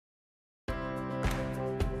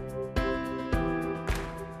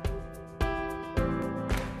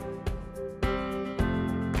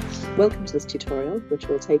Welcome to this tutorial, which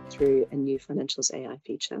will take through a new Financials AI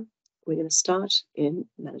feature. We're going to start in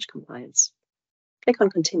Manage Compliance. Click on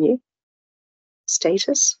Continue,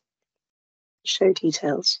 Status, Show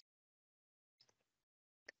Details.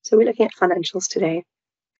 So we're looking at Financials today.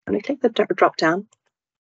 I'm going to click the drop down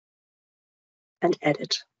and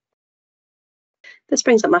Edit. This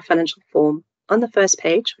brings up my financial form. On the first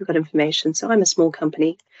page, we've got information. So I'm a small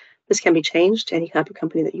company. This can be changed to any type of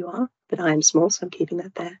company that you are, but I am small, so I'm keeping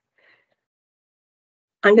that there.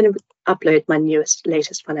 I'm going to upload my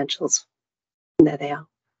latest financials. And there they are.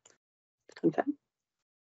 Confirm.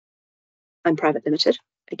 I'm private limited.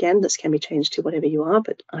 Again, this can be changed to whatever you are,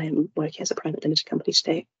 but I am working as a private limited company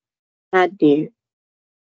today. Add new.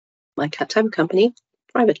 My type of company,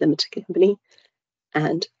 private limited company,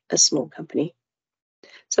 and a small company.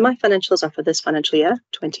 So my financials are for this financial year,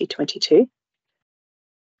 2022,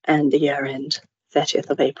 and the year end,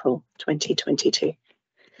 30th of April, 2022.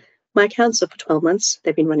 My accounts are for 12 months.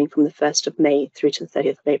 They've been running from the 1st of May through to the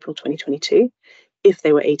 30th of April, 2022. If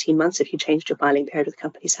they were 18 months, if you changed your filing period with the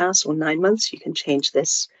Companies House, or 9 months, you can change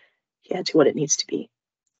this here to what it needs to be.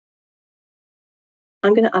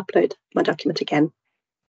 I'm going to upload my document again.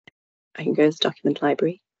 I can go to the document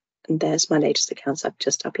library, and there's my latest accounts I've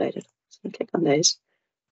just uploaded. So I'm going to click on those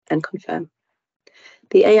and confirm.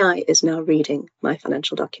 The AI is now reading my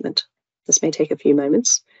financial document. This may take a few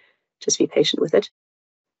moments. Just be patient with it.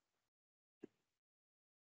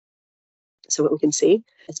 So what we can see,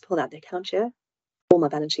 let's pull out the account here, all my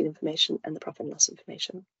balance sheet information and the profit and loss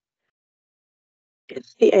information.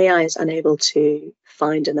 If the AI is unable to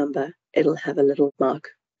find a number, it'll have a little mark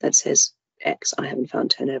that says X, I haven't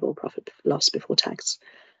found turnover or profit loss before tax.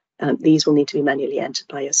 These will need to be manually entered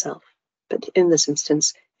by yourself. But in this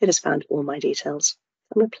instance, it has found all my details.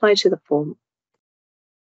 I'm going to apply to the form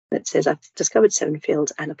that says I've discovered 7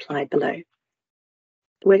 fields and applied below.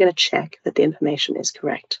 We're going to check that the information is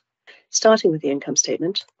correct. Starting with the income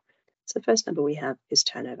statement, so the first number we have is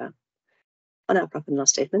turnover. On our profit and loss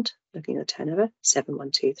statement, looking at the turnover,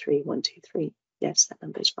 7123,123. Yes, that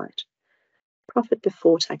number is right. Profit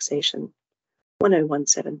before taxation,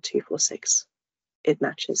 1017246. It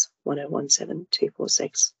matches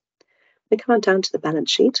 1017246. We come on down to the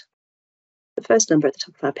balance sheet. The first number at the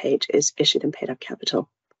top of our page is issued and paid up capital.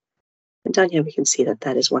 And down here we can see that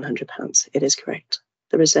that is £100. It is correct.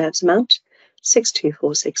 The reserves amount,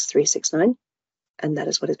 6246,369, and that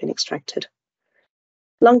is what has been extracted.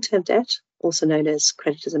 Long-term debt, also known as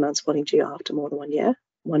creditors' amounts falling due after more than 1 year,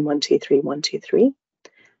 1123123,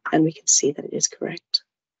 and we can see that it is correct.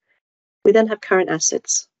 We then have current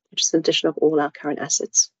assets, which is an addition of all our current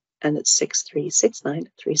assets, and it's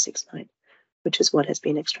 6369,369, which is what has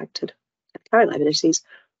been extracted. And current liabilities,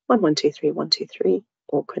 1123123,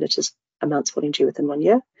 all creditors' amounts falling due within 1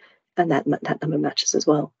 year, and that number matches as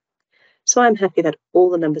well. So I'm happy that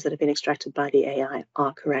all the numbers that have been extracted by the AI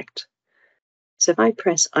are correct. So if I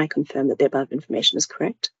press I confirm that the above information is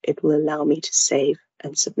correct, it will allow me to save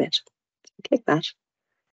and submit. Click that,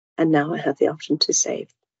 and now I have the option to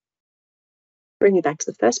save. Bring me back to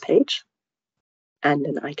the first page, and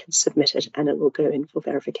then I can submit it, and it will go in for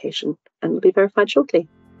verification and will be verified shortly.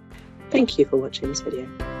 Thank you for watching this video.